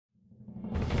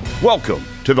Welcome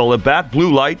to the Labatt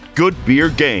Blue Light Good Beer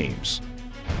Games.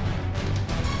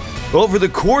 Over the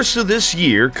course of this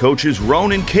year, coaches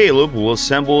Rone and Caleb will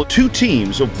assemble 2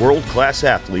 teams of world-class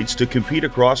athletes to compete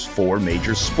across 4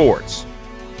 major sports.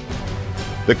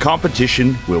 The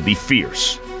competition will be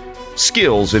fierce.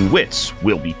 Skills and wits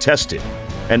will be tested,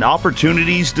 and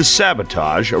opportunities to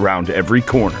sabotage around every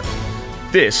corner.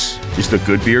 This is the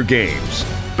Good Beer Games.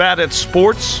 Bad at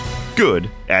sports, good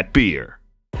at beer.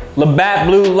 Labatt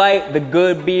Blue Light, the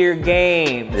Good Beer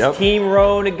Games. Yep. Team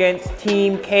Rone against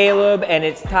Team Caleb, and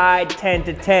it's tied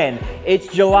 10-10. It's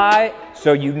July,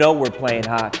 so you know we're playing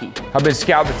hockey. I've been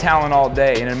scouting the talent all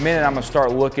day. In a minute, I'm gonna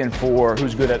start looking for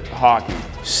who's good at hockey.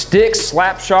 Sticks,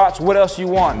 slap shots, what else you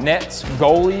want? Nets,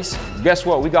 goalies. Guess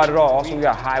what? We got it all. Also, we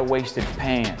got high-waisted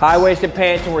pants. High-waisted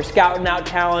pants, and we're scouting out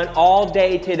talent all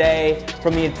day today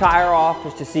from the entire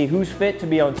office to see who's fit to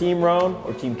be on Team Rone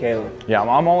or Team Caleb. Yeah,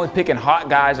 I'm only picking hot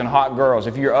guys and hot girls.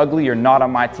 If you're ugly, you're not on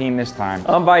my team this time.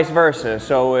 I'm vice versa,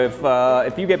 so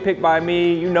if you get picked by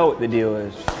me, you know what the deal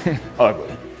is.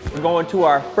 Ugly. We're going to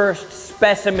our first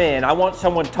specimen. I want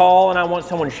someone tall and I want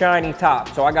someone shiny top.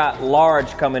 So I got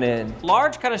Large coming in.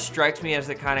 Large kind of strikes me as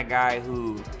the kind of guy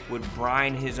who would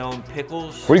brine his own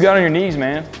pickles. What do you got on your knees,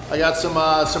 man? I got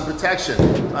some protection.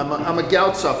 I'm a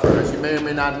gout sufferer, as you may or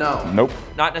may not know. Nope.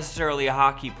 Not necessarily a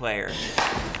hockey player.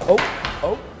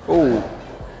 Oh.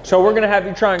 So we're gonna have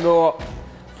you try and go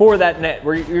for that net.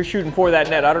 You're shooting for that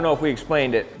net. I don't know if we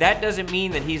explained it. That doesn't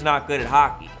mean that he's not good at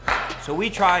hockey. So we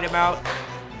tried him out,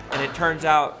 and it turns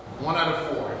out 1 out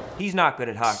of 4. he's not good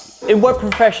at hockey. In what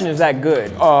profession is that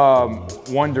good?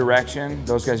 One Direction.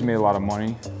 Those guys made a lot of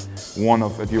money.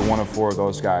 If you're one of 4 of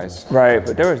those guys. Right,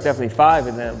 but there was definitely 5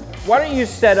 of them. Why don't you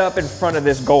set up in front of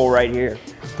this goal right here?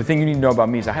 The thing you need to know about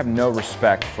me is I have no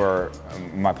respect for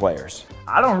my players.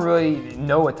 I don't really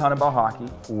know a ton about hockey.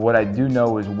 What I do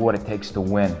know is what it takes to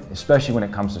win, especially when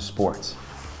it comes to sports.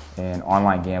 And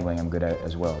online gambling I'm good at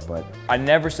as well. But I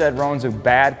never said Rone's a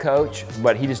bad coach,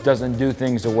 but he just doesn't do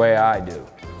things the way I do.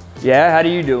 Yeah, how do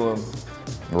you do them?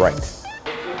 Right.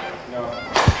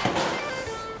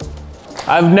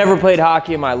 I've never played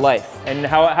hockey in my life. And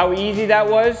how easy that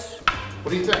was?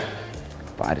 What do you think?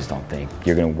 but I just don't think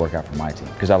you're going to work out for my team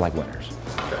because I like winners.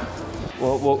 Okay.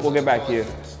 We'll get back to you.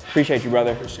 Appreciate you,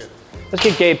 brother. Appreciate it. Let's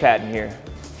get Gabe Pat in here.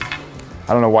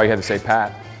 I don't know why you had to say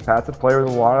Pat. Pat's a player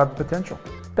with a lot of potential.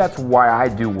 That's why I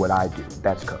do what I do.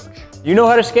 That's coach. You know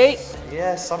how to skate?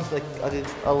 Yeah, something,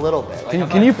 a little bit.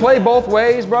 Like, Can you play both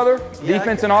ways, brother? Yeah,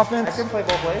 Defense and offense? I can play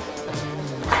both ways.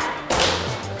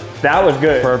 That was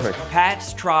good. Perfect.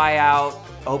 Pat's tryout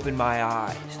opened my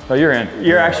eyes. Oh, you're in.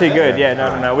 You're actually good. Yeah,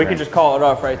 no. We can just call it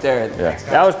off right there. Yeah.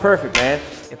 That was perfect, man.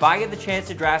 If I get the chance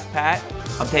to draft Pat,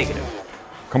 I'm taking him.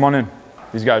 Come on in.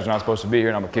 These guys are not supposed to be here,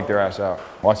 and I'm gonna kick their ass out.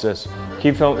 Watch this.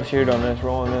 Keep filming, shoot on this,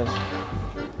 roll on this.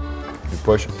 You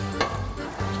push.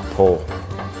 Pull.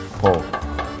 Pull.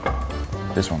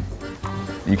 This one.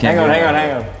 You can't. Hang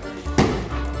on.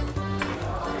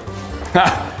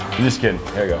 I'm just kidding.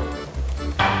 There you go.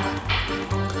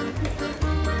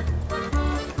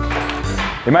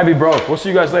 It might be broke. We'll see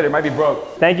you guys later. It might be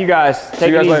broke. Thank you guys. See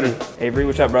you guys later. Avery,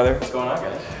 what's up, brother? What's going on,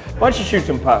 guys? Why don't you shoot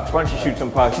some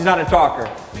pucks? He's not a talker.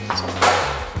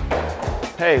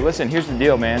 Hey, listen, here's the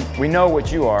deal, man. We know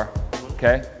what you are,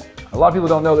 okay? A lot of people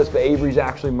don't know this, but Avery's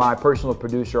actually my personal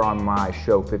producer on my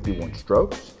show, 51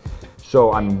 Strokes.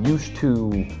 So I'm used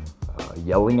to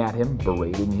yelling at him,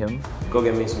 berating him. Go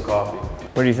get me some coffee.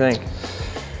 What do you think?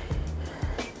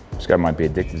 This guy might be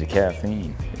addicted to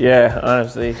caffeine. Yeah,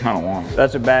 honestly. I don't want it.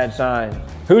 That's a bad sign.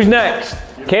 Who's next?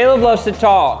 Caleb loves to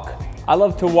talk. I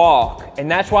love to walk. And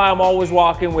that's why I'm always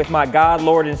walking with my God,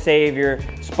 Lord, and Savior,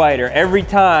 Spider. Every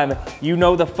time, you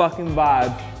know the fucking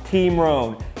vibes. Team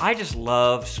Rone. I just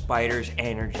love Spider's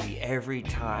energy every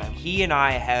time. He and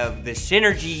I have the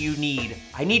synergy you need.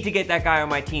 I need to get that guy on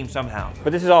my team somehow.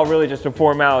 But this is all really just a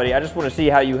formality. I just want to see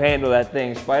how you handle that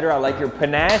thing. Spider, I like your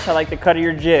panache. I like the cut of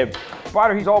your jib.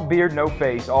 Spider, he's all beard, no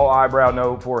face, all eyebrow,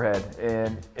 no forehead,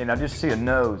 and I just see a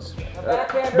nose.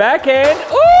 Backhand.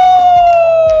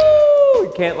 Ooh!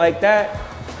 He can't like that.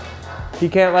 He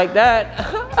can't like that.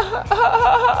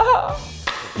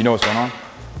 You know what's going on?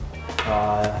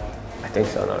 I think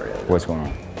so, not really. What's going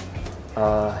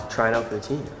on? Trying out for the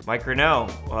team. Mike Rone,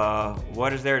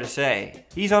 what is there to say?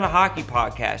 He's on a hockey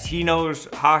podcast. He knows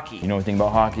hockey. You know anything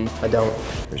about hockey? I don't.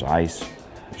 There's ice,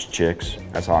 there's chicks,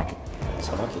 that's hockey. It's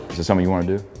hockey. Is this something you want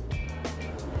to do?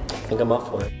 think I'm up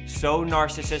for it. So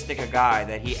narcissistic a guy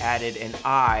that he added an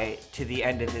I to the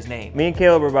end of his name. Me and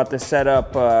Caleb are about to set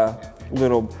up a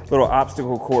little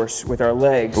obstacle course with our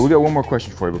legs. But we got one more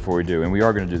question for you before we do, and we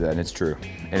are gonna do that, and it's true.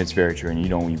 And it's very true, and you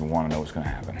don't even wanna know what's gonna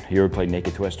happen. You ever played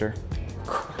Naked Twister?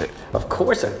 Of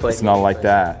course I've played. It's not like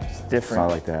that. It's different. It's not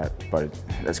like that, but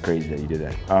that's crazy that you did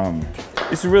that.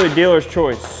 This is really dealer's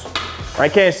choice. I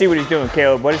can't see what he's doing,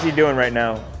 Caleb. What is he doing right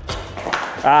now?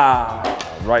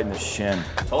 Right in the shin.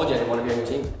 I told you I didn't want to be on your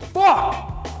team.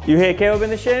 Fuck! You hit Caleb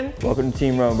in the shin? Welcome to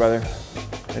Team Rone, brother.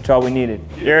 That's all we needed.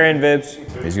 You're in, Vibs.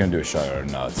 He's gonna do a shot at our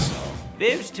nuts.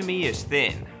 Vibs to me is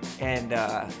thin, and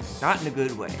not in a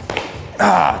good way.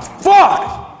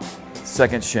 Fuck!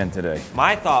 Second shin today.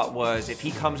 My thought was if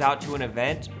he comes out to an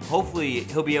event, hopefully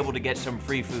he'll be able to get some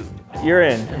free food. You're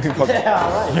in. Yeah,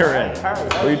 all right. You're in.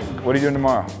 What are you doing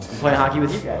tomorrow? I'm playing hockey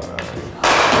with you guys.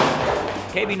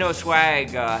 KB No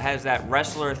Swag has that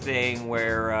wrestler thing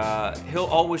where he'll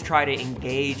always try to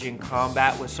engage in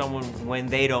combat with someone when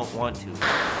they don't want to.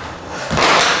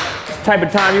 Type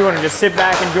of time you want to just sit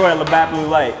back and enjoy a Labatt Blue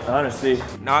Light, honestly.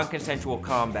 Non-consensual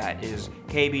combat is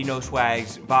KB No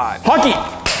Swag's vibe. Hockey!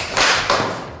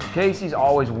 Casey's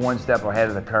always one step ahead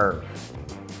of the curve.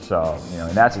 So, you know,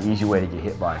 and that's an easy way to get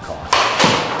hit by a car.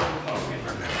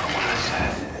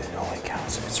 It only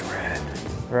counts if it's red.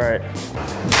 Right.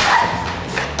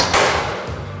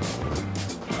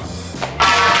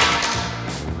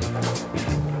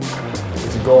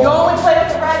 You only play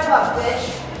with the red puck,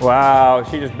 bitch. Wow,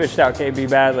 she just bitched out KB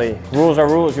badly. Rules are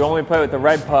rules. You only play with the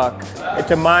red puck. It's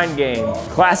a mind game.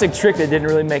 Classic trick that didn't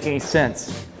really make any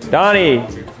sense. Donnie,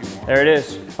 there it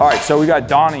is. All right, so we got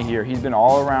Donnie here. He's been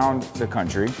all around the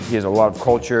country. He has a lot of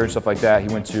culture, stuff like that. He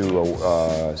went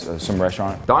to some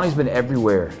restaurant. Donnie's been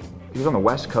everywhere. He was on the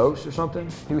West Coast or something.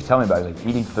 He was telling me about it, like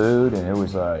eating food, and it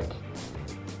was like,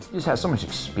 he just has so much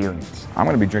experience. I'm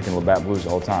gonna be drinking Labatt Blues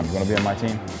all the time. You wanna be on my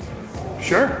team?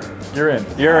 Sure. You're in.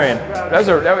 You're in.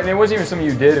 It wasn't even something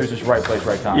you did, it was just right place,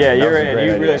 right time. Yeah, That you're was a in. great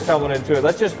You idea. really stumbled into it.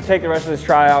 Let's just take the rest of this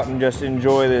tryout and just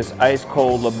enjoy this ice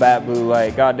cold Labatt Blue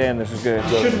Light. God damn, this is good.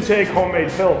 You shouldn't take homemade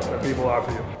pills that people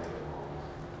offer you.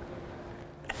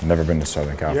 Never been to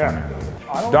Southern California.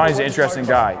 Yeah. Donnie's an interesting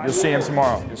guy. You'll see him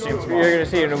tomorrow. You'll see him tomorrow. You're gonna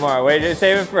see him tomorrow. Wait, just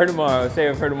save it for tomorrow.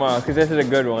 Save it for tomorrow, because this is a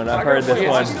good one. I've heard this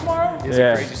one. It's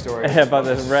a crazy story. About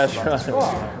this restaurant.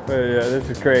 But yeah, this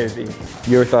is crazy.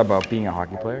 You ever thought about being a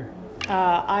hockey player?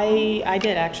 I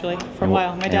did actually for a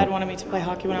while. My dad wanted me to play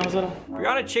hockey when I was little.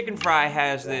 Brianna Chicken Fry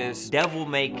has this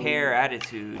devil-may-care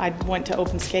attitude. I went to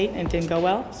open skate and it didn't go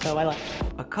well, so I left.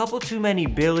 A couple too many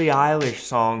Billie Eilish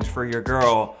songs for your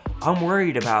girl. I'm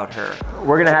worried about her.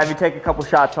 We're gonna have you take a couple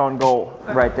shots on goal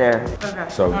right there. Okay.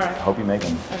 So, all right. hope you make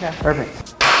them. Okay.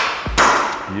 Perfect.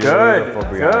 Beautiful,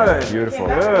 Brianna. good. Beautiful.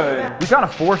 Good. We kind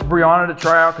of forced Brianna to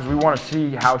try out because we want to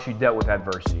see how she dealt with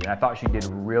adversity. And I thought she did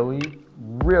really,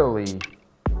 really,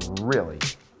 really,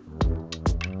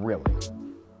 really,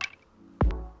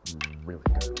 really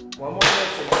good. One more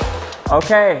mission.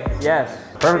 Okay, yes.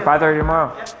 Perfect, 5:30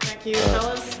 tomorrow. Yep. Thank you,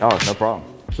 fellas. Oh, no problem.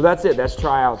 So that's it. That's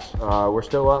tryouts. We're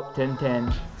still up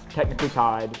 10-10, technically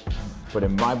tied, but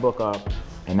in my book up,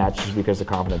 and that's just because of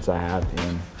the confidence I have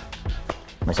in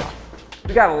myself.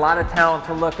 We got a lot of talent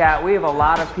to look at. We have a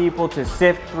lot of people to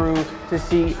sift through to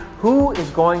see who is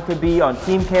going to be on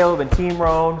Team Caleb and Team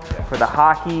Rone for the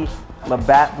hockey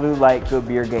Labatt Blue Light Good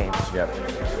Beer Games. Yep,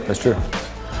 that's true.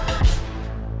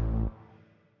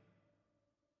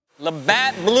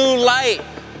 Labatt Blue Light,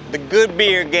 the Good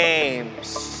Beer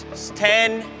Games. It's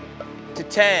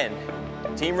 10-10.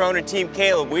 Team Rone and Team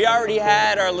Caleb. We already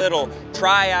had our little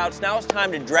tryouts. Now it's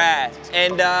time to draft.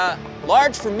 And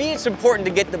Large, for me, it's important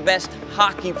to get the best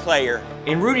hockey player.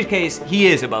 In Rudy's case, he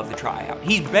is above the tryout.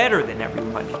 He's better than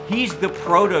everybody. He's the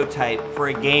prototype for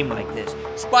a game like this.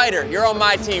 Spider, you're on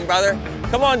my team, brother.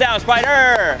 Come on down,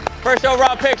 Spider. First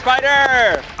overall pick,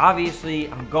 Spider.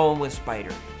 Obviously, I'm going with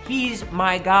Spider. He's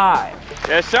my guy.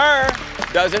 Yes, sir.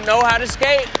 Doesn't know how to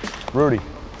skate. Rudy.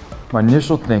 My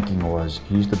initial thinking was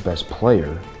he's the best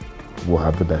player, we'll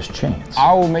have the best chance.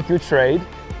 I will make your trade,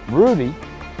 Rudy,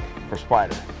 for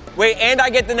Spider. Wait, and I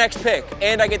get the next pick.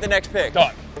 And I get the next pick.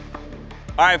 Done.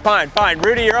 All right, fine.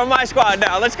 Rudy, you're on my squad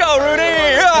now. Let's go,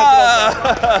 Rudy.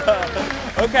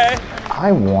 Okay.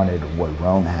 I wanted what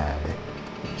Rone had,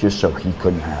 just so he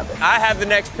couldn't have it. I have the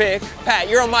next pick. Pat,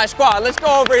 you're on my squad. Let's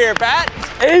go over here, Pat.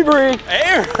 Avery!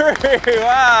 Avery,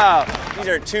 wow. These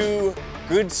are two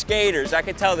good skaters. I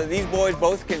can tell that these boys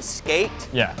both can skate.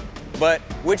 Yeah. But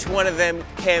which one of them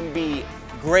can be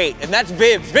great? And that's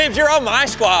Vibs. Vibs, you're on my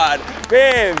squad.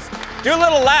 Vibs, do a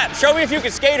little lap. Show me if you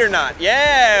can skate or not.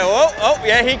 Yeah, oh,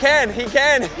 yeah, he can.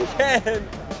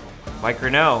 Mike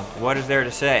Rone, what is there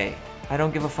to say? I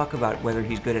don't give a fuck about whether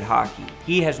he's good at hockey.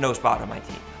 He has no spot on my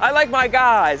team. I like my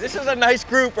guys. This is a nice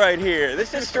group right here.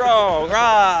 This is strong.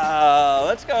 Rah,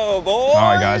 let's go, boys.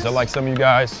 All right, guys, I like some of you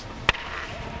guys.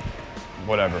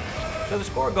 Whatever. So the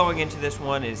score going into this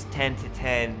one is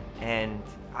 10-10, and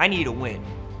I need a win.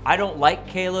 I don't like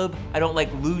Caleb. I don't like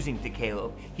losing to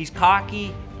Caleb. He's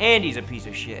cocky, and he's a piece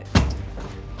of shit.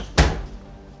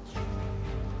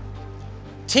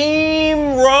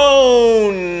 Team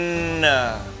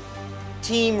Rone.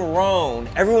 Team Rone.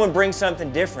 Everyone brings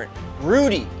something different.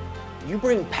 Rudy, you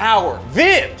bring power.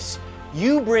 Vibs,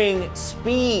 you bring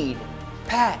speed.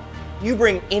 Pat, you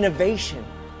bring innovation.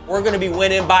 We're gonna be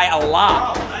winning by a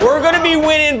lot. We're gonna be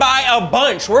winning by a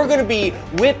bunch. We're gonna be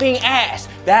whipping ass.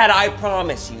 That I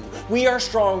promise you. We are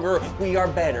stronger, we are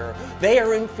better. They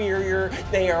are inferior,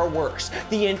 they are worse.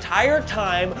 The entire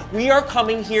time, we are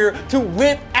coming here to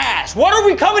whip ass. What are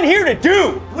we coming here to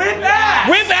do? Whip ass!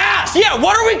 Whip ass! Yeah,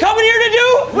 what are we coming here to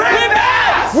do? Whip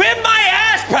ass! Whip my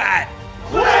ass, Pat!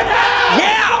 Whip ass!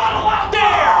 Yeah!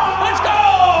 There! Let's go!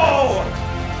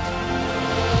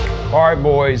 All right,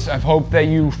 boys, I hope that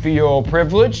you feel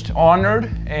privileged,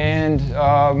 honored, and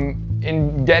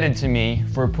indebted to me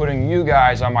for putting you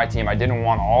guys on my team. I didn't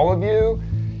want all of you,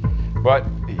 but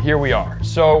here we are.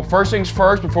 So first things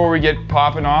first, before we get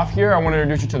popping off here, I want to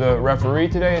introduce you to the referee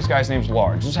today. This guy's name's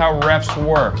Large. This is how refs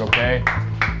work, okay?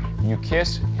 You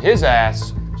kiss his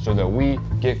ass so that we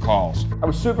get calls. I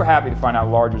was super happy to find out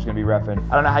Large was going to be reffing.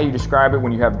 I don't know how you describe it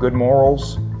when you have good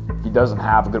morals. He doesn't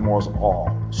have good morals at all.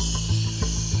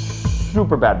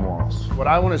 Super bad morals. What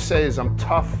I want to say is I'm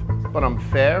tough, but I'm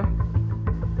fair.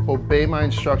 Obey my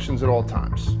instructions at all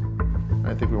times.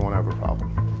 I think we won't have a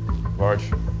problem. Large,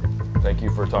 thank you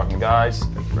for talking, guys.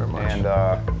 Thank you very much. And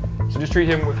so just treat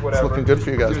him with whatever. It's looking good for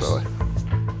you guys, by the way.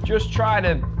 Just try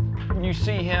to, when you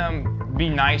see him, be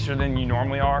nicer than you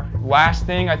normally are. Last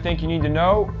thing I think you need to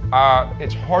know,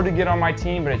 it's hard to get on my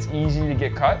team, but it's easy to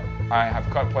get cut. I have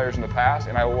cut players in the past,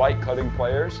 and I like cutting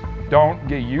players. Don't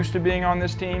get used to being on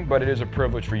this team, but it is a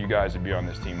privilege for you guys to be on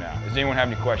this team now. Does anyone have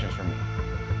any questions for me?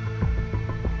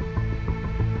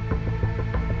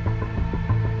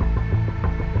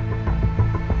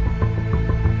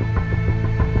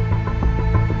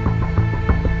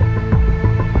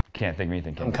 Can't think of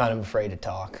anything. I'm kind of afraid to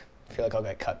talk. I feel like I'll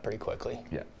get cut pretty quickly.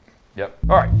 Yeah. Yep.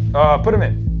 All right. Put him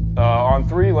in. On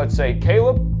three, let's say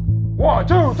Caleb. 1,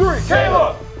 2, 3,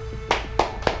 Caleb!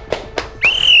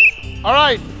 All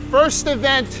right, first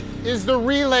event is the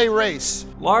relay race.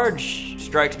 Large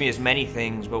strikes me as many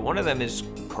things, but one of them is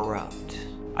corrupt.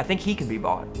 I think he can be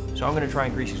bought, so I'm gonna try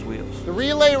and grease his wheels. The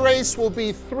relay race will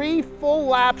be 3 full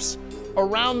laps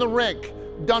around the rink,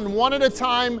 done one at a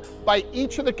time by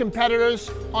each of the competitors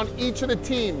on each of the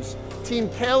teams. Team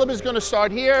Caleb is gonna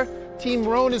start here, Team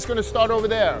Rone is gonna start over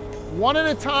there. One at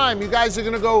a time, you guys are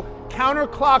gonna go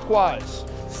counterclockwise,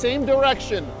 same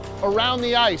direction, around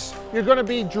the ice. You're gonna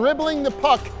be dribbling the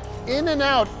puck in and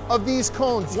out of these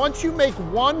cones. Once you make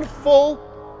one full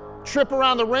trip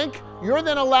around the rink, you're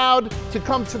then allowed to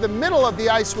come to the middle of the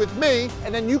ice with me,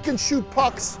 and then you can shoot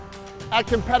pucks at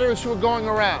competitors who are going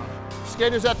around.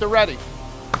 Skaters at the ready.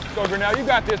 Let's go, Grinnell. You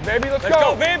got this, baby. Let's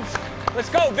go, Vibs. Let's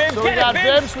go, Vibs. So we got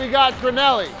Vibs, we got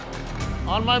Grinelli.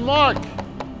 On my mark,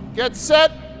 get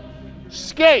set,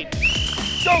 skate.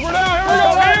 Go, Grinnell. Here we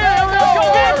go, baby. Here we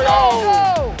go.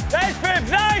 Nice, Vibs.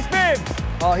 Nice, Vibs.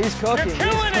 Oh, he's cooking. You're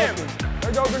killing him.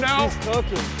 There go, Grinnell. He's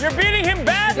cooking. You're beating him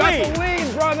badly. You got the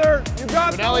lead, brother. You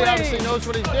got the Grinelli lead. obviously knows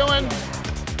what he's doing.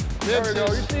 There we go.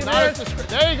 You see Not this?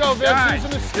 there you go, Vibs, Guys,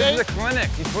 using the this skate. is a clinic.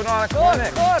 He's putting on a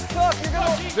clinic. Look, you're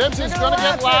gonna. Vibs is gonna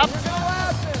get lapped.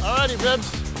 Alrighty, Vibs.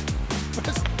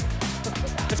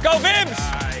 Let's go, Vibs.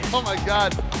 Oh my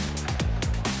God.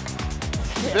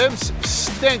 Vibs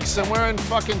stinks and we're in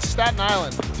fucking Staten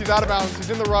Island. He's out of bounds. He's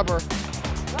in the rubber.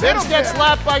 Vibs gets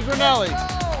lapped by Grinelli.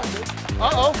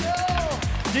 Uh-oh.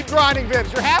 Keep grinding,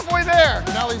 Vibs. You're halfway there.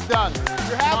 Grinelli's done.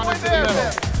 You're halfway there,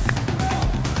 Vibs.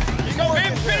 You go,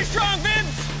 Vibs. Finish strong,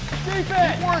 Vibs. Keep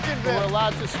working, We're Vibs.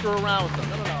 allowed to screw around with them.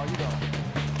 No, you go.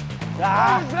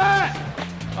 Who's that?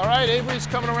 All right, Avery's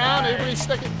coming around. Avery's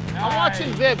sticking. I'm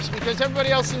watching Vibs because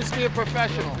everybody else seems to be a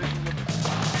professional.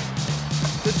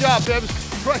 Good job, Vibs.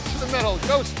 Right to the middle.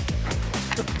 Go,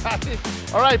 Patty.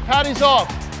 All right, Patty's off.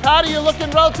 Patty, you're looking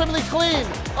relatively clean.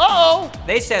 Uh-oh.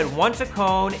 They said once a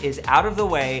cone is out of the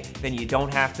way, then you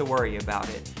don't have to worry about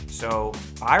it. So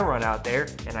I run out there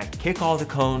and I kick all the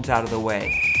cones out of the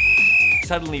way.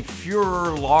 Suddenly,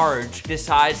 Fuhrer Large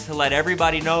decides to let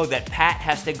everybody know that Pat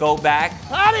has to go back.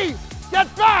 Patty,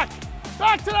 get back.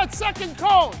 Back to that second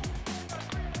cone.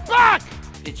 Back.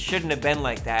 It shouldn't have been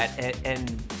like that,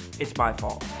 and it's my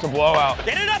fault. It's a blowout.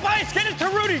 Get it up ice, get it to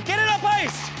Rudy, get it up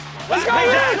ice. Let's go,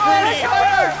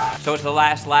 Rudy! So it's the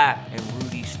last lap, and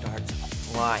Rudy starts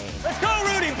flying. Let's go,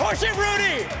 Rudy! Push it,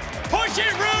 Rudy! Push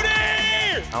it,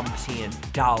 Rudy! I'm seeing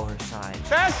dollar signs.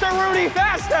 Faster, Rudy,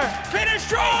 faster! Finish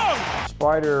strong!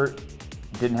 Spider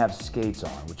didn't have skates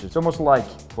on, which is almost like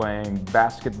playing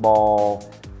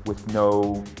basketball with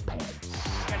no pants.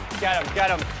 Get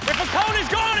him. If a cone is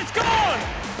gone, it's gone!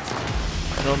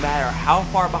 No matter how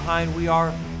far behind we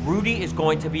are, Rudy is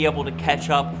going to be able to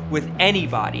catch up with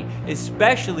anybody,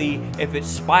 especially if it's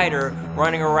Spider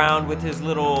running around with his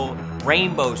little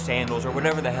rainbow sandals or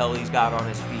whatever the hell he's got on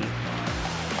his feet.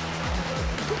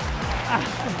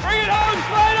 Bring it home,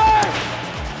 Spider!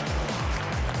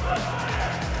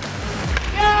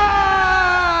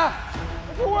 Yeah!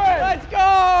 Let's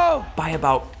go! By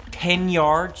about 10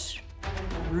 yards,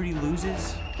 Rudy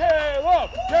loses.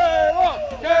 Caleb!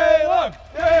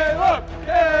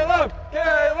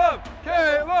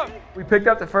 We picked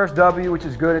up the first W, which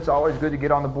is good. It's always good to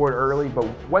get on the board early, but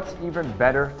what's even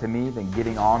better to me than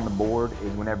getting on the board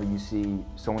is whenever you see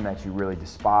someone that you really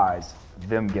despise,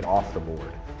 them get off the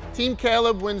board. Team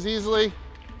Caleb wins easily.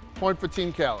 Point for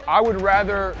Team Caleb. I would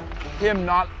rather him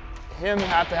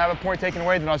have to have a point taken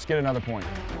away than us get another point.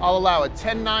 I'll allow it.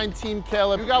 10-9 Team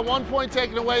Caleb. You got 1 point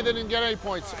taken away, they didn't get any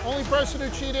points. Only person who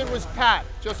cheated was Pat,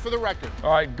 just for the record.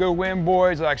 All right, good win,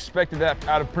 boys. I expected that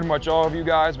out of pretty much all of you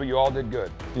guys, but you all did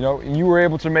good. You know, you were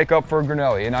able to make up for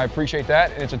Grinelli, and I appreciate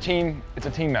that. And it's a team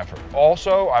effort.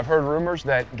 Also, I've heard rumors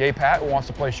that Gay Pat wants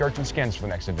to play shirts and skins for the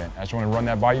next event. I just want to run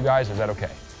that by you guys. Is that okay?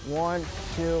 1,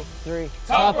 2, 3.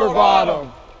 Top or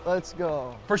bottom? Let's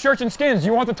go. For shirts and skins, do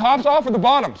you want the tops off or the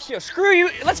bottoms? Yo, screw you.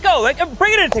 Let's go.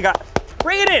 Bring it in, Tigger.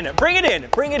 Bring it in. Bring it in.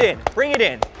 Bring it in. Bring it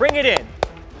in. Bring it in.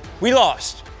 We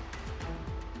lost.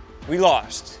 We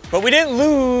lost. But we didn't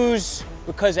lose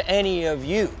because of any of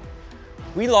you.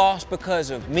 We lost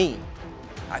because of me.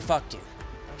 I fucked you.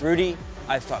 Rudy,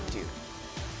 I fucked you.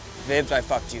 Vibs, I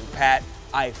fucked you. Pat,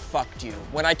 I fucked you.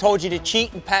 When I told you to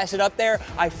cheat and pass it up there,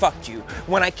 I fucked you.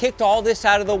 When I kicked all this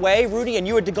out of the way, Rudy, and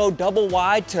you had to go double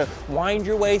wide to wind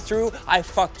your way through, I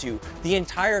fucked you. The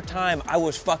entire time I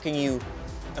was fucking you,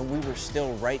 and we were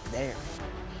still right there.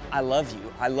 I love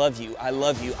you, I love you, I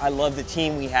love you. I love the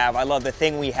team we have, I love the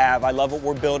thing we have, I love what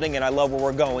we're building, and I love where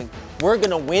we're going. We're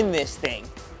gonna win this thing.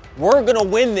 We're gonna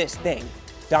win this thing.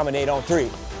 Dominate on 3.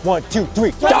 1, 2,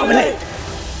 3, dominate!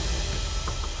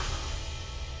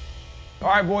 All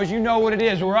right, boys, you know what it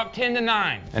is. We're up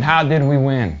 10-9. And how did we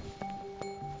win?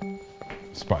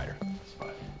 Spider.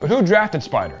 But who drafted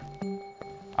Spider?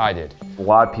 I did. A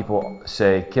lot of people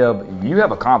say, Caleb, you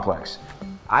have a complex.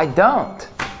 I don't.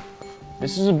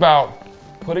 This is about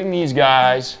putting these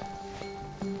guys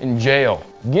in jail.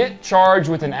 Get charged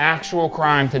with an actual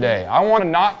crime today. I want to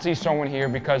not see someone here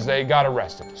because they got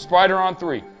arrested. Spider on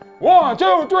 3. 1,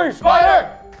 2, 3,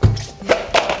 Spider!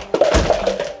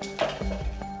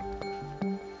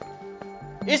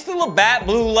 It's the Labatt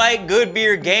Blue Light Good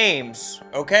Beer Games,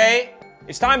 okay?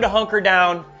 It's time to hunker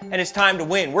down, and it's time to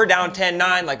win. We're down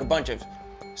 10-9 like a bunch of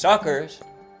suckers,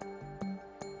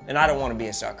 and I don't want to be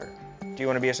a sucker. Do you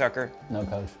want to be a sucker? No,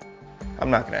 coach.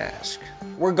 I'm not gonna ask.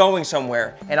 We're going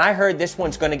somewhere, and I heard this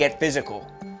one's gonna get physical.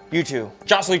 You two,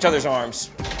 jostle each other's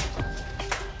arms.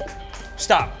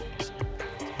 Stop.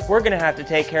 We're gonna have to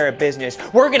take care of business.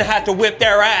 We're gonna have to whip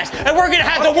their ass, and we're gonna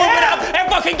have to whoop it up and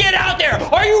fucking get out there.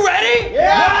 Are you ready?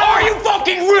 Yeah! Are you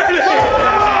fucking ready?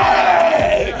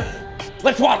 Yeah!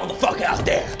 Let's waddle the fuck out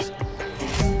there.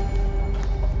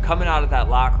 Coming out of that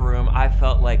locker room, I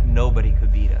felt like nobody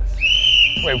could beat us.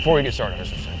 Wait, before we get started, I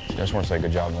just want to say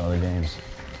good job in the other games.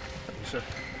 Thank you, sir.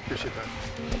 Appreciate that.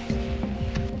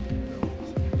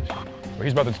 Well,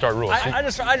 he's about to start rules.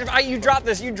 You dropped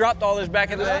this. You dropped all this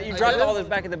back at the. You dropped did? all this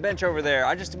back at the bench over there.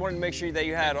 I just wanted to make sure that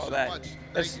you had all so that. much.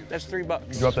 That's Thank you. that's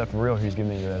 $3. You dropped that for real. He's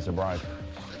giving you that as a bribe.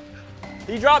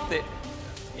 He dropped it.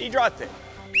 He dropped it.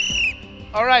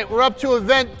 All right, we're up to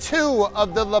event 2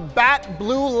 of the Labatt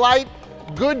Blue Light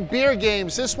Good Beer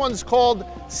Games. This one's called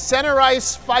Center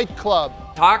Ice Fight Club.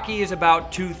 Hockey is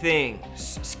about 2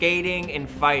 things: skating and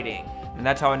fighting. And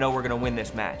that's how I know we're gonna win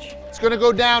this match. It's gonna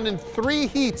go down in 3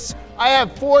 heats. I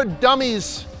have 4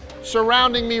 dummies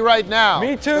surrounding me right now.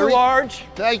 Me too, Large.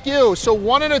 Thank you. So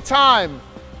one at a time.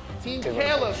 Team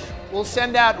Caleb will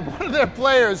send out one of their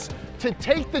players to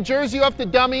take the jersey off the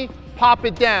dummy, pop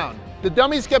it down. The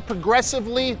dummies get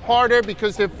progressively harder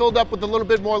because they're filled up with a little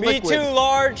bit more liquid. Me too,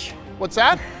 Large. What's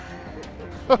that?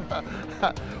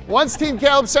 Once Team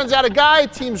Caleb sends out a guy,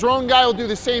 Team's Rone guy will do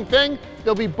the same thing.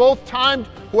 They'll be both timed.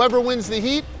 Whoever wins the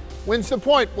heat wins the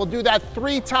point. We'll do that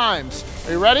 3 times.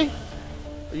 Are you ready?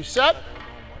 Are you set?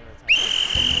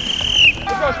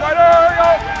 go,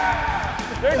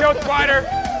 Spider. There you go, Spider.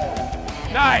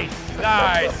 Nice.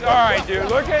 Nice. All right, dude.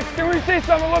 Look at, can we see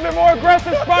something a little bit more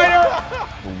aggressive, Spider?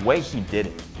 The way he did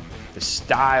it, the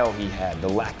style he had, the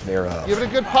lack thereof. Give it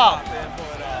a good pop.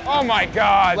 Oh my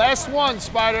God. Last one,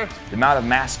 Spider. The amount of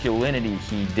masculinity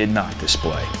he did not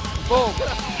display. Boom.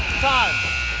 Time.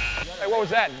 Hey, what was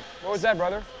that? What was that,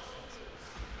 brother?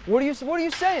 What are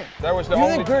you saying? That was the You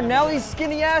only think Gurnelli's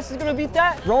skinny ass is gonna beat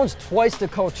that? Rone's twice the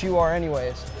coach you are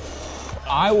anyways.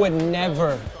 I would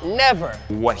never.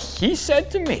 What he said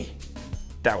to me,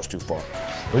 that was too far.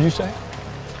 What did you say?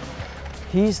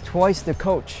 He's twice the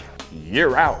coach.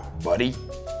 You're out, buddy.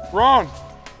 Rone,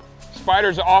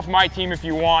 Spider's off my team if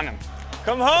you want him.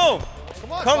 Come home.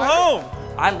 Come home.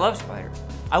 I love Spider.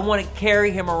 I want to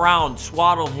carry him around,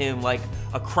 swaddle him like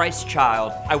a Christ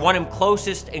child. I want him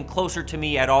closest and closer to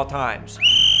me at all times.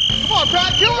 Come on,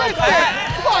 Pat. Kill it.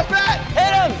 Come on, Pat.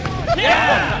 Hit him!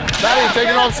 Yeah. Patty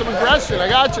taking on some aggression. I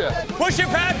got you. Push it,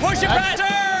 Pat. Push it, Pat.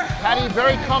 Patty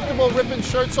very comfortable ripping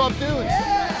shirts off dudes.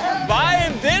 Buy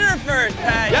him dinner first,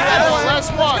 Pat.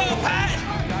 Last one. Let's go,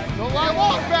 Pat. Don't lie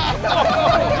long, Pat.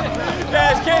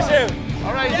 Yes, kiss him.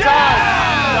 All right,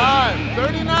 time.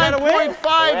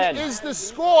 39.5 is the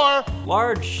score.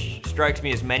 Large strikes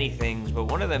me as many things, but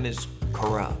one of them is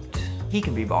corrupt. He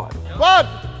can be bought. But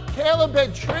Caleb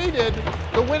had traded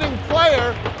the winning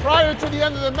player prior to the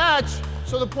end of the match,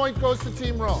 so the point goes to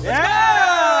Team Rone.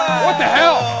 Yeah. What the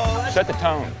hell? Set the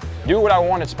tone. Do what I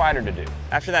wanted Spider to do.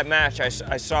 After that match, I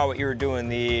saw what you were doing,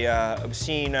 the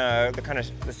obscene, the kind of,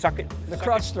 the suck it. The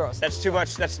crotch thrust. That's too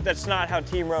much, that's not how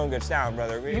Team Rone gets down,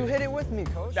 brother. You hit it with me,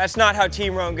 coach. That's not how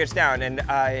Team Rone gets down, and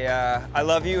I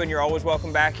love you, and you're always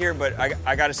welcome back here, but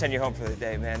I got to send you home for the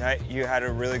day, man. You had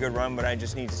a really good run, but I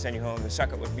just need to send you home. The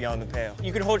suck it was beyond the pale.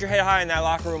 You can hold your head high in that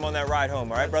locker room on that ride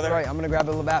home, all right, brother? All right, I'm going to grab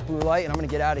a Labatt Blue Light, and I'm going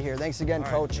to get out of here. Thanks again,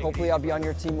 coach. Hopefully I'll be on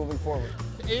your team moving forward.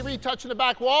 Avery touching the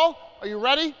back wall. Are you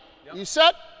ready? Yep. You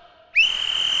set?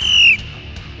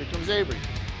 Here comes Avery.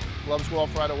 Gloves go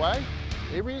off right away.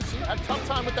 Avery, you see, had a tough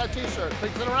time with that t-shirt.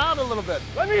 Thinks it around a little bit.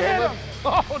 Let me hit him.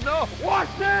 Oh, no. Watch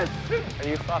this. Are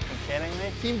you fucking kidding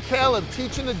me? Team Caleb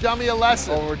teaching the dummy a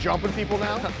lesson. Oh, we're jumping people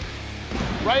now?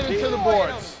 Right into the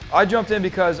boards. I jumped in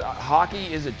because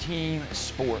hockey is a team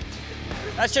sport.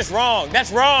 That's just wrong.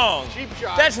 That's wrong. Cheap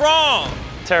shot. That's wrong.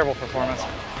 Terrible performance.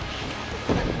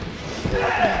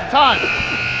 Time.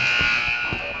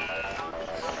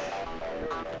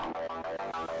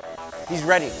 He's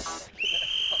ready.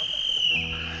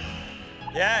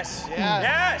 Yes.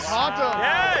 Yes. Taunt him.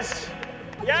 Yes.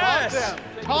 Yes.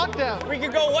 Taunt them. We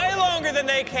could go way longer than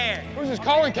they can. Who's this,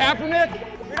 Colin Kaepernick?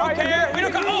 We don't care. We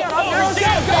don't go. Let's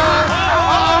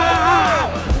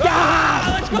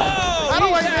go. That'll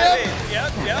He's win, savvy.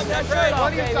 Nip. Yep, that's right.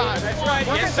 Plenty of time. That's right.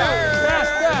 Yes, sir.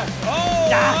 Oh,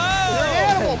 You're an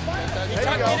animal. You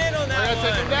tucked it in on that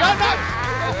one.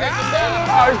 Take him down.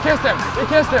 Oh, he kissed him. He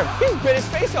kissed him. He's bit his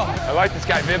face off. I like this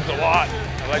guy Vibbs a lot.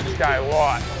 I like this guy a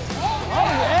lot. Oh,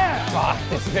 yeah. Fuck,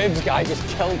 this Vibbs guy just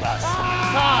killed us.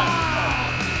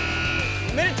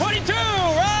 Minute 22.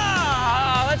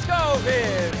 Rah! Let's go,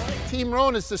 Vibbs. Team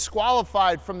Rone is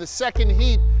disqualified from the second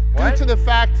heat due to the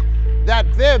fact that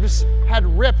Vibbs had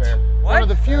ripped one of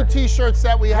the few t-shirts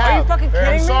that we have. Are you fucking kidding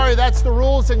me? I'm sorry, that's the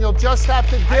rules, and you'll just have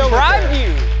to deal with it. I bribed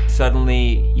you.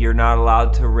 Suddenly, you're not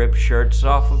allowed to rip shirts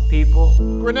off of people.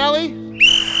 Grinelli,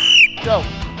 go.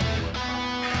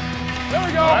 There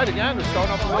we go. All right, again, we're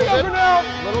starting off a There we go, little bit. Grinnell.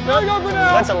 Little bit. There we go,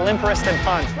 Grinnell. That's a limp wristed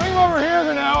punch. Bring him over here,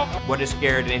 Grinnell. What do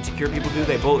scared and insecure people do?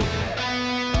 They bully.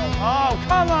 Oh,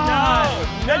 come on. No.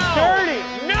 That's dirty.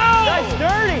 No. That's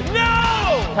dirty.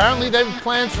 No. Apparently, they have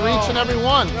plans for each and every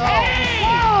one. Hey.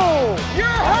 Whoa. You're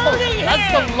hurting him.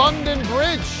 That's the London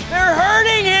Bridge. They're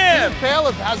hurting him.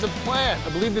 Caleb has a plan. I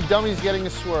believe the dummy's getting a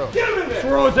swirl.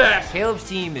 Swirl his ass. Caleb's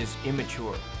team is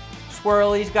immature.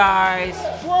 Swirl these guys.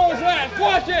 Swirl his ass.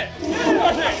 Watch it.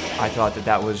 Watch it. I thought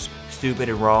that was stupid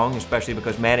and wrong, especially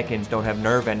because mannequins don't have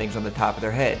nerve endings on the top of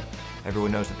their head.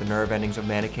 Everyone knows that the nerve endings of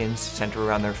mannequins center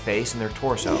around their face and their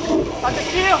torso. How's it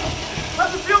feel?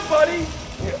 How's it feel, buddy?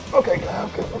 Yeah. Okay.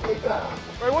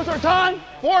 Wait, what's our time?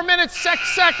 4 minutes,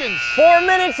 6 seconds. 4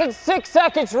 minutes and 6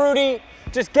 seconds, Rudy.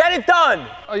 Just get it done.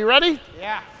 Are you ready?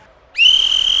 Yeah.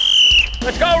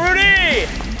 Let's go, Rudy.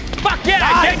 Fuck yeah,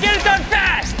 Nice. get it done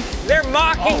fast. They're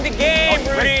mocking the game,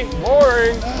 Rudy.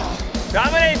 Boring.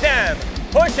 Dominate them.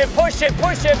 Push it, push it,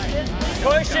 push it.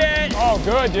 Push it. Oh,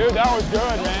 good, dude. That was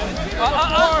good, man.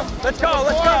 Let's go,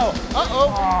 let's go.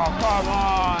 Uh-oh. Oh, come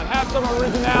on. Have some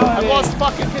originality. I lost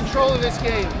fucking control of this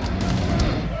game. I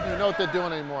don't even know what they're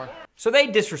doing anymore. So they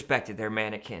disrespected their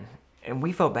mannequin. And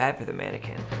we felt bad for the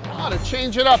mannequin. Oh, to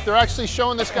change it up, they're actually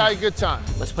showing this guy a good time.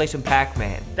 Let's play some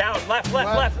Pac-Man. Down, left,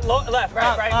 left, left,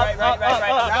 right,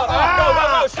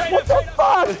 go, straight up, straight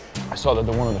up. I saw that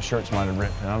one of the shirts might have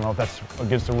ripped. I don't know if that's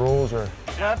against the rules or.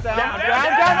 Left, down.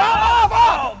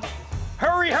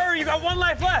 Hurry, you got one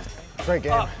life left. Great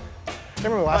game. I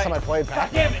remember the last time I played God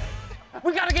Pac. damn it.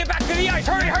 We gotta get back to the ice.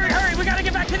 Hurry, we gotta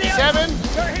get back to the ice.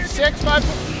 7, 6, 5.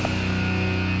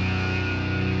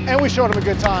 And we showed him a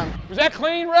good time. Was that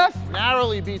clean, ref?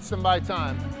 Narrowly beats them by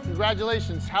time.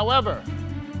 Congratulations. However,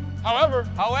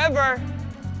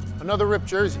 another ripped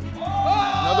jersey.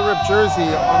 Another ripped jersey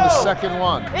on the second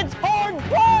one. It's hard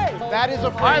play. That is a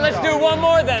free All right, let's do one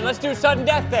more then. Let's do sudden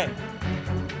death then.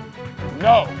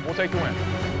 No, we'll take the win.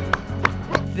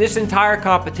 This entire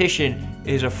competition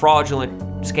is a fraudulent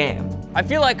scam. I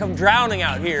feel like I'm drowning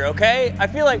out here, okay? I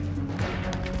feel like...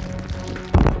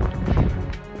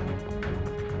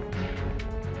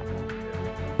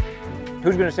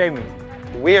 Who's gonna save me?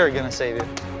 We are gonna save you.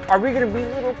 Are we gonna be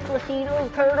little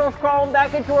pussitos, turtles crawling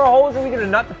back into our holes, or are we gonna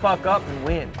nut the fuck up and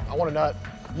win? I want a nut.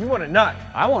 You want a nut.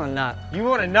 I want a nut. You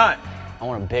want a nut. I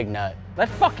want a big nut.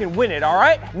 Let's fucking win it, all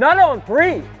right? Nut on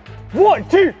 3. 1,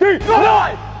 2, 3,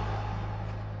 nut!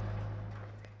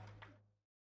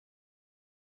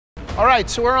 All right,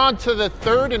 so we're on to the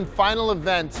third and final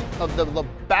event of the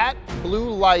Labatt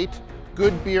Blue Light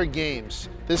Good Beer Games.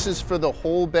 This is for the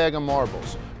whole bag of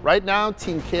marbles. Right now,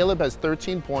 Team Caleb has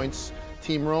 13 points,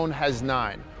 Team Rone has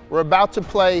 9. We're about to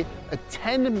play a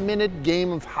 10-minute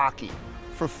game of hockey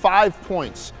for 5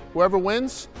 points. Whoever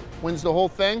wins the whole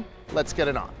thing. Let's get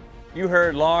it on. You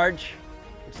heard large.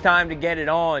 It's time to get it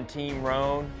on, Team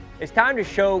Rone. It's time to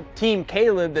show Team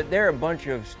Caleb that they're a bunch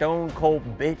of stone cold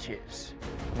bitches.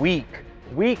 Weak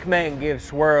men give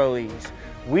swirlies.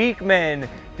 Weak men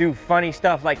do funny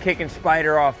stuff like kicking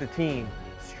Spider off the team.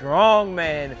 Strong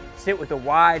men sit with a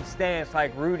wide stance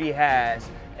like Rudy has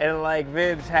and like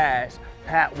Vibs has.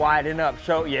 Pat widen up,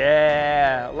 show,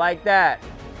 yeah, like that.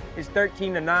 It's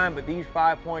 13-9, but these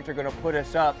 5 points are gonna put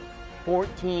us up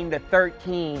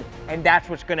 14-13, and that's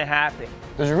what's gonna happen.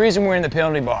 There's a reason we're in the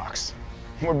penalty box.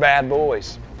 We're bad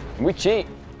boys. We cheat,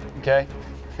 okay?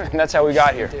 And that's how we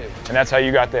got here. And that's how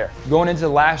you got there. Going into the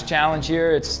last challenge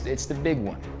here, it's the big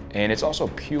one. And it's also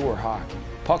pure hockey.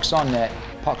 Pucks on net,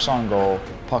 pucks on goal,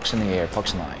 pucks in the air,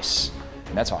 pucks in the ice.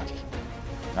 And that's hockey.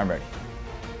 I'm ready.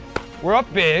 We're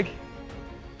up big,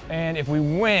 and if we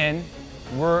win,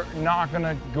 we're not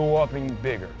gonna go up any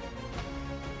bigger.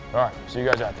 All right, see you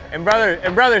guys out there. And brothers.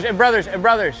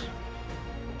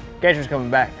 Gator's coming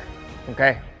back,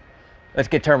 okay? Let's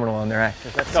get Terminal on their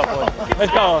asses. Let's go, boys.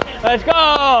 Let's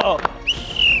go!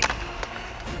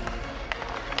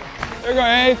 There you go,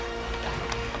 Abe.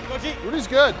 Rudy's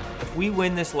good. If we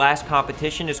win this last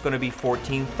competition, it's going to be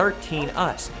 14-13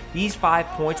 us. These 5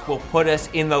 points will put us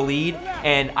in the lead,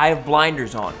 and I have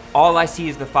blinders on. All I see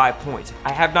is the 5 points.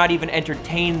 I have not even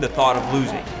entertained the thought of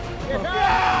losing.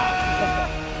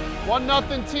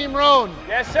 1-0 Team Rone.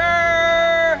 Yes,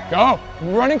 sir! Go,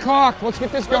 running clock. Let's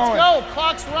get this going. Let's go,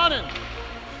 clock's running.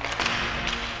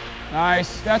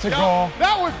 Nice, that's a goal.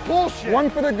 That was bullshit. One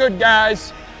for the good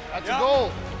guys. That's a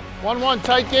goal. 1-1,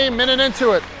 tight game, minute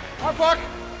into it. Our puck.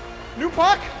 New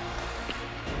puck.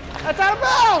 That's out of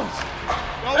bounds.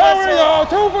 There we go,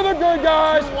 2 for the good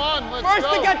guys. 2-1, let's First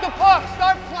go. to get the puck.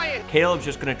 Start playing. Caleb's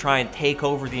just going to try and take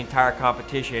over the entire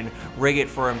competition, rig it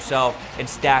for himself, and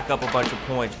stack up a bunch of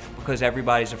points because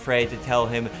everybody's afraid to tell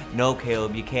him, no,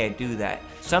 Caleb, you can't do that.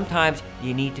 Sometimes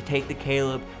you need to take the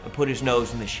Caleb and put his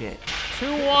nose in the shit.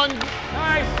 2-1,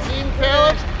 Nice. Team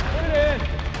Caleb. Put it in.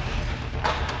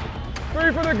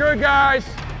 3 for the good guys.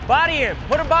 Body him.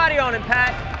 Put a body on him,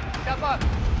 Pat. Step up.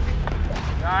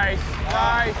 Nice,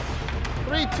 nice.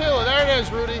 3-2, there it is,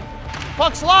 Rudy.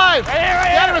 Puck's live. Hey,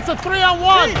 Get him, it's a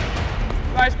 3-on-1.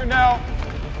 Nice, Cornell.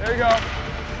 There you go.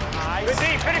 Nice. Good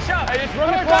D, finish up. Hey, just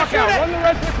run the clock out. Run the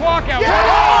rest of the clock out.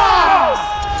 Yes!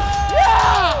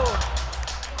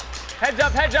 Heads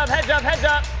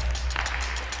up.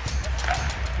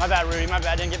 My bad, Rudy. My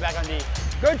bad. Didn't get back on D.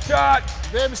 Good shot.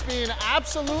 Vibs being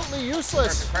absolutely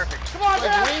useless. Perfect. Come on, Like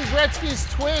man. Wayne Gretzky's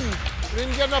twin. We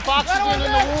didn't get enough oxygen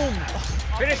in the room.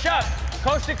 Finish up.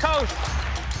 Coast to coast.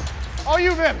 Oh,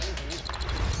 you, Vims.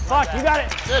 Fuck, you got it.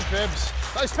 Good, Vibs.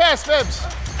 Nice pass, Vibs.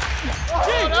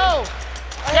 Oh, no.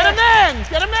 Get him in.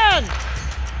 Get him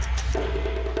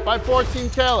in. By 14,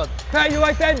 Caleb. Pat, you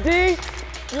like that D?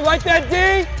 You like that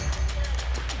D?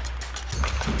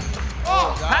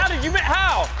 Oh, How did you,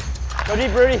 how? Go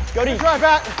deep, Rudy. Go deep. Try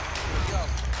back.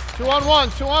 2-on-1,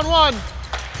 2-on-1.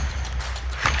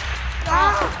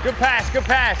 Good pass.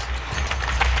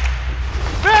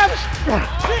 Vims.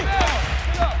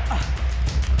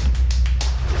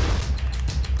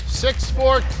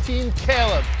 6-4, Team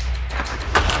Caleb.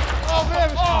 Oh,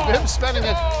 Vibbs. Oh. Vibbs spending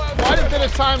quite a bit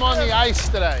of time on the ice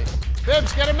today.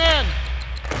 Vibbs, get him in.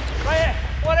 Right here.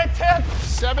 What a tip.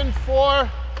 7-4,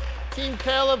 Team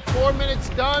Caleb, 4 minutes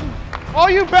done. Oh,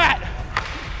 you bet.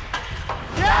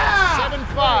 Yeah!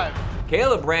 7-5.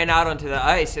 Caleb ran out onto the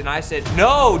ice and I said,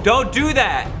 no, don't do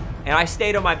that. And I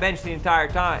stayed on my bench the entire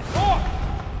time.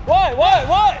 What?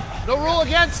 No rule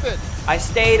against it. I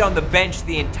stayed on the bench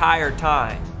the entire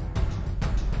time.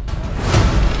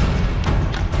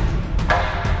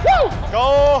 Woo!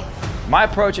 Go. My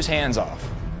approach is hands off,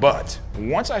 but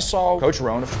once I saw Coach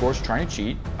Rone, of course, trying to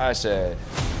cheat, I said,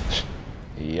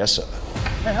 yes, sir.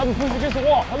 Hey, help me push against the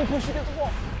wall. Help me push against the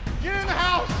wall. Get in the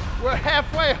house. We're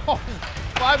halfway home.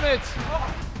 5 minutes.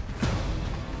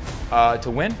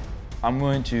 To win, I'm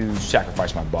willing to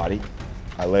sacrifice my body.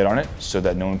 I laid on it so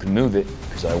that no one could move it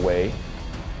because I weigh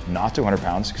not 200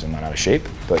 pounds because I'm not out of shape,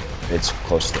 but it's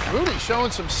close to that. Rudy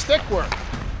showing some stick work.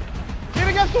 Get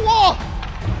against the wall.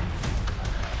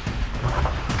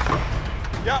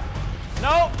 Yep.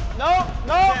 No.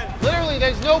 Literally,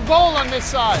 there's no goal on this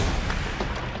side.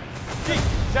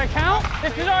 Does that count?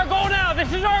 This is our goal now.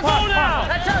 This is our goal now.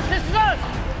 That's us. This is us.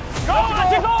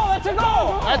 That's a goal. That's a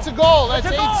goal. That's a goal. That's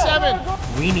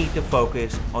 8-7. We need to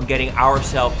focus on getting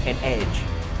ourselves an edge,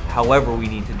 however we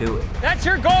need to do it. That's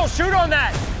your goal. Shoot on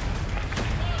that.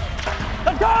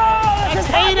 Let's go. That's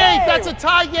 8-8. That's a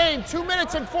tie game. 2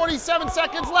 minutes and 47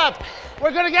 seconds left.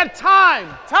 We're going to get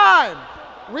time.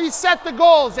 Reset the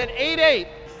goals at 8-8.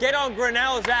 Get on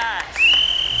Grinnell's ass.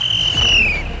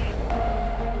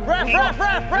 Ref.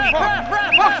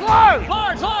 Large.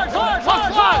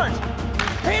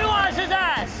 Penalize his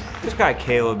ass. This guy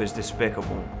Caleb is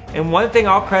despicable. And one thing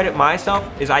I'll credit myself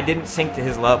is I didn't sink to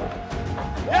his level.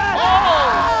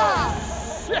 Oh,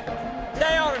 shit.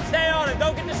 Stay on him.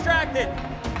 Don't get distracted.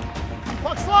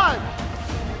 Puck slide.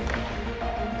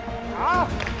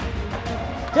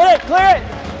 Get it, clear it.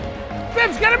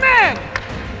 Vibbs, get him in.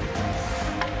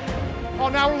 Oh,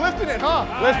 now we're lifting it, huh?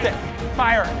 Lift it.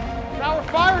 Fire it. Now we're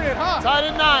firing it, huh? Tied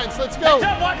at 9s. Let's go.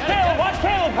 Watch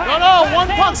Caleb. No, one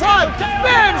puck slide.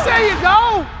 Vibbs, there you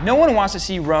go. No one wants to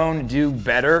see Rone do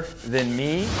better than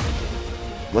me.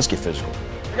 Let's get physical.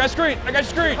 I got screen.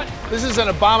 This is an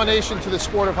abomination to the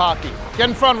sport of hockey. Get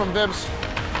in front of him, Vibbs.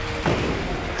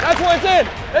 That's what it's in.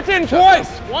 That's in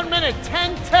twice. 1 minute,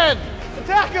 10-10.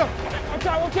 Attack him. Watch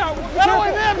out. That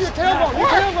way, Vibbs.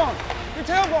 Your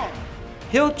tailbone.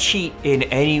 He'll cheat in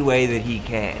any way that he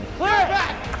can. Clear it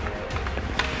back.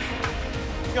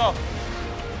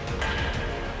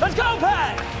 Let's go,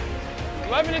 Pat.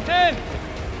 11-10.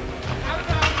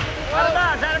 Out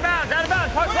of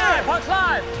bounds. Puck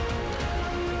slide.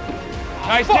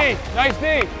 Nice D.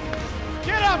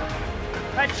 Get him.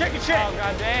 That chicken shit. Oh,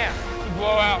 goddamn.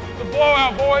 The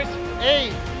blowout, boys.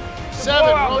 8, 7.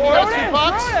 Rone, you got 2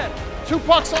 pucks. 2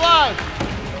 pucks alive.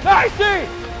 Nice D.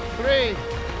 3,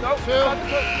 2, 1.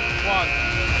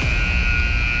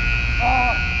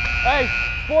 Hey,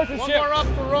 sportsmanship. 1 more up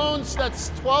for Rone's. That's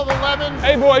 12-11.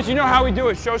 Hey, boys, you know how we do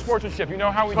it. Show sportsmanship. You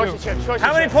know how we do it.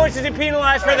 How many points is he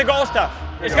penalized for the goal stuff?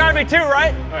 It's got to be 2,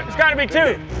 right? It's got to be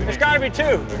 2. It's got to be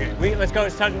 2. Let's go.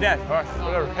 It's sudden death. All right,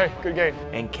 whatever. Hey, good game.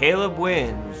 And Caleb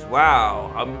wins.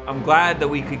 Wow. I'm glad that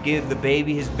we could give the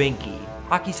baby his binky.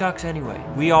 Hockey sucks anyway.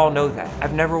 We all know that.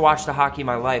 I've never watched a hockey in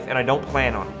my life, and I don't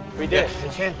plan on it. We did.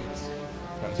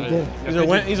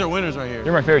 These are winners right here.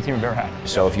 You're my favorite team I've ever had.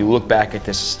 So if you look back at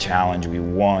this challenge, we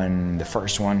won the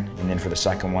first one, and then for the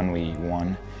second one, we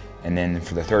won. And then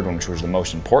for the third one, which was the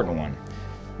most important one,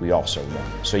 we also won.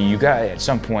 So you got, at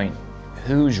some point,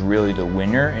 who's really the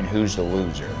winner and who's the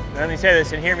loser? Let me say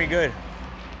this, and hear me good.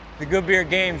 The Good Beer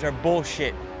Games are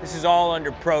bullshit. This is all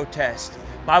under protest.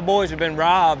 My boys have been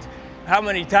robbed. How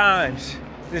many times?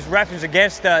 This ref is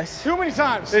against us. Too many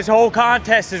times. This whole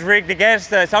contest is rigged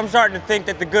against us. I'm starting to think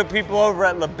that the good people over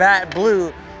at Labatt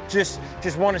Blue just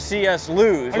want to see us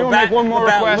lose. I'm gonna make one more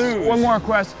request. One more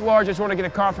request. Large, I just want to get a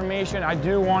confirmation. I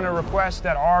do want to request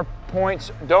that our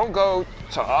points don't go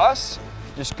to us,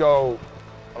 just go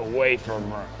away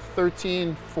from Rone.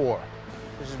 13-4.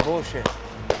 This is bullshit.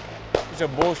 It's a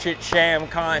bullshit sham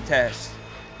contest.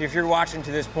 If you're watching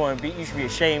to this point, you should be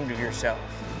ashamed of yourself.